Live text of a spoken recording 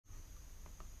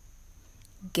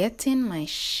Getting my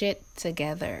shit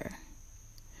together.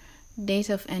 Date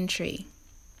of entry: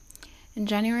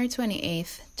 January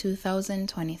 28th,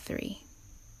 2023.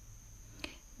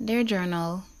 Dear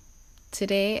Journal,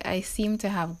 today I seem to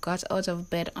have got out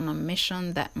of bed on a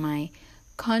mission that my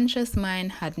conscious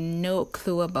mind had no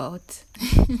clue about.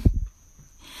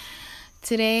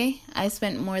 Today, I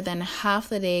spent more than half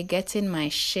the day getting my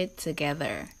shit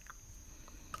together.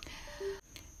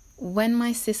 When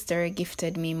my sister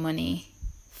gifted me money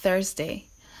Thursday,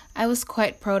 I was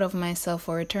quite proud of myself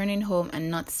for returning home and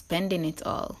not spending it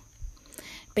all,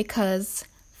 because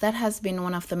that has been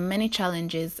one of the many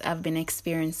challenges I've been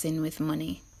experiencing with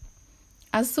money.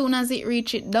 As soon as it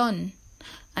reaches it done,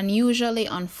 and usually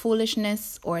on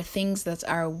foolishness or things that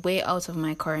are way out of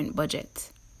my current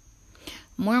budget.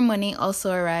 More money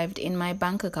also arrived in my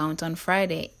bank account on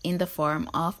Friday in the form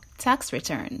of tax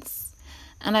returns,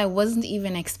 and I wasn't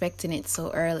even expecting it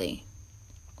so early.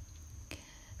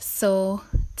 So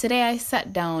today I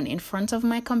sat down in front of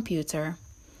my computer,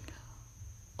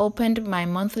 opened my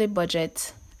monthly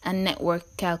budget and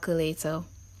network calculator,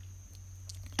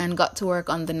 and got to work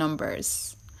on the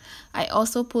numbers. I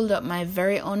also pulled up my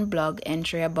very own blog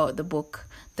entry about the book,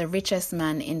 The Richest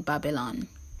Man in Babylon,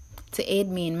 to aid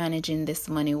me in managing this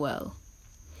money well.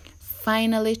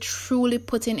 Finally, truly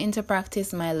putting into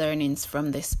practice my learnings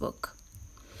from this book.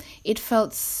 It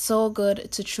felt so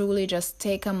good to truly just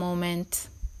take a moment,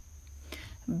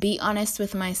 be honest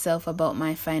with myself about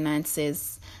my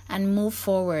finances, and move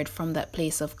forward from that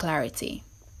place of clarity.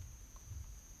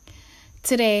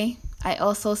 Today, I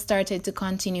also started to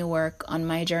continue work on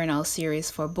my journal series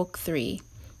for Book 3,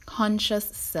 Conscious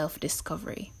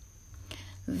Self-Discovery.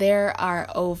 There are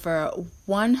over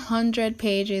 100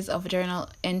 pages of journal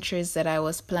entries that I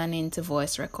was planning to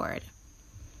voice record.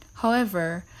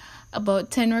 However,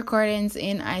 about 10 recordings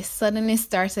in, I suddenly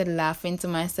started laughing to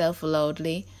myself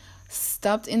loudly,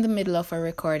 stopped in the middle of a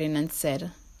recording and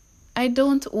said, "I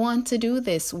don't want to do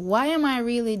this. Why am I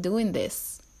really doing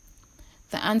this?"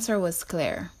 The answer was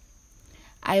clear.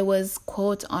 I was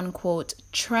quote unquote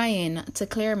trying to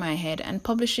clear my head, and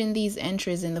publishing these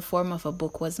entries in the form of a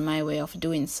book was my way of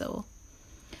doing so.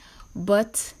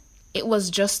 But it was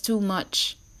just too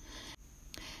much.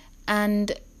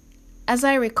 And as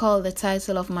I recall the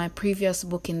title of my previous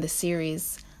book in the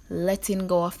series, Letting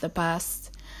Go of the Past,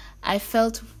 I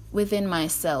felt within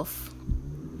myself,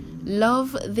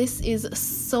 "Love, this is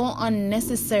so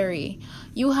unnecessary.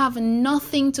 You have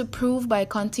nothing to prove by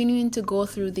continuing to go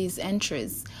through these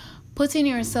entries, putting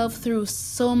yourself through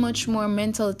so much more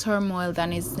mental turmoil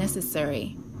than is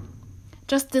necessary.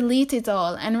 Just delete it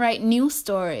all and write new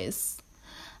stories."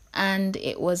 And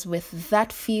it was with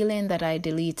that feeling that I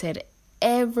deleted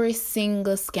every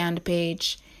single scanned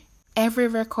page, every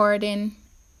recording,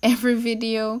 every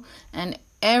video, and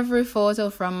every photo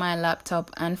from my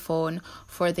laptop and phone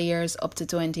for the years up to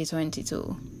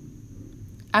 2022.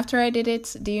 After I did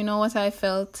it, do you know what I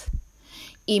felt?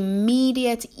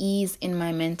 Immediate ease in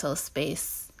my mental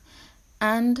space.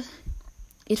 And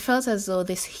it felt as though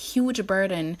this huge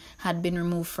burden had been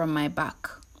removed from my back.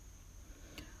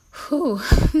 Whew.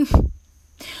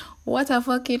 What a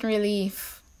fucking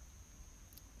relief.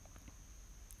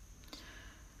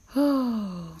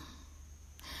 Oh.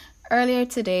 Earlier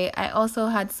today, I also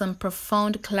had some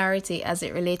profound clarity as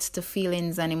it relates to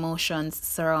feelings and emotions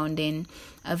surrounding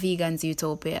A Vegan's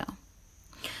Utopia.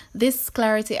 This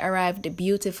clarity arrived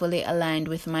beautifully aligned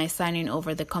with my signing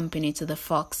over the company to the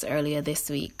Fox earlier this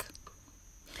week.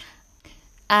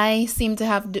 I seem to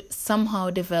have somehow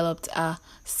developed a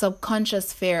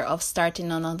subconscious fear of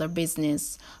starting another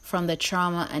business from the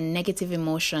trauma and negative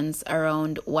emotions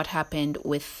around what happened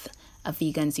with A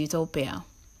Vegan's Utopia.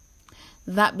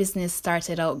 That business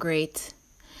started out great,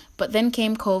 but then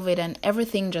came COVID and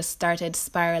everything just started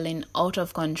spiraling out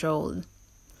of control.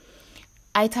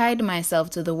 I tied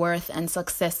myself to the worth and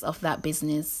success of that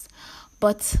business,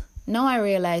 but now I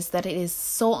realize that it is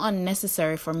so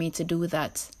unnecessary for me to do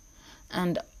that.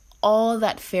 And all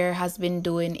that fear has been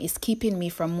doing is keeping me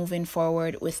from moving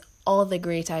forward with all the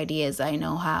great ideas I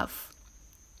now have.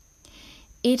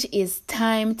 It is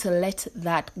time to let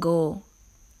that go.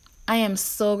 I am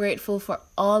so grateful for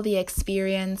all the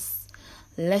experience,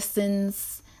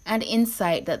 lessons, and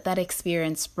insight that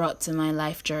experience brought to my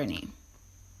life journey.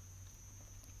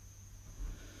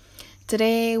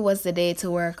 Today was the day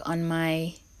to work on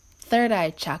my third eye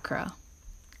chakra.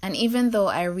 And even though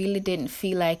I really didn't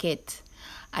feel like it,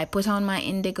 I put on my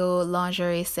indigo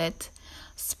lingerie set,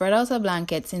 spread out a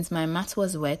blanket since my mat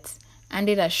was wet, and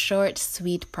did a short,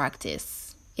 sweet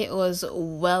practice. It was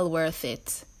well worth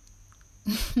it.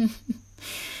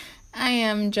 I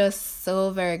am just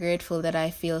so very grateful that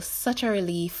I feel such a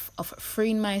relief of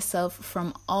freeing myself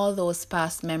from all those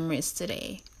past memories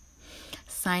today.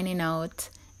 Signing out,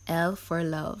 L for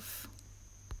love.